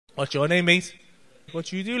What's your name, mate?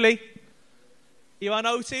 What you do, Lee? You on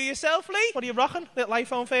O2 yourself, Lee? What are you rocking? Little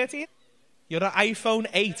iPhone 13? You're an iPhone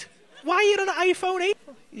 8. Why are you on an iPhone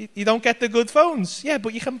 8? You don't get the good phones. Yeah,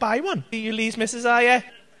 but you can buy one. You Lee's missus, are you?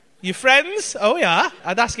 Your friends? Oh, yeah.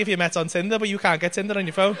 I'd ask if you met on Tinder, but you can't get Tinder on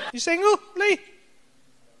your phone. You single, Lee?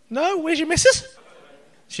 No? Where's your missus?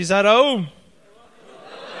 She's at home.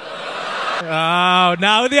 Oh,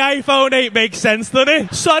 now the iPhone 8 makes sense, doesn't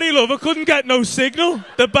it? Sorry, love, I couldn't get no signal.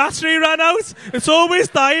 The battery ran out. It's always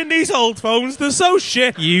dying, these old phones. They're so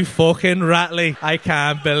shit. You fucking rattly. I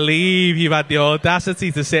can't believe you've had the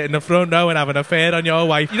audacity to sit in the front row and have an affair on your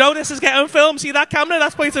wife. You know this is getting filmed. See that camera?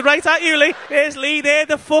 That's pointed right at you, Lee. There's Lee there,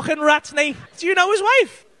 the fucking rat's knee. Do you know his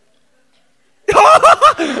wife?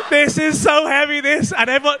 This is so heavy, this. And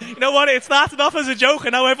everyone, you know what, it started off as a joke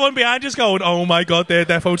and now everyone behind you's going, oh my god, they're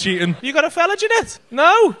defo cheating. You got a fella, Jeanette?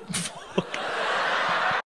 No? Fuck.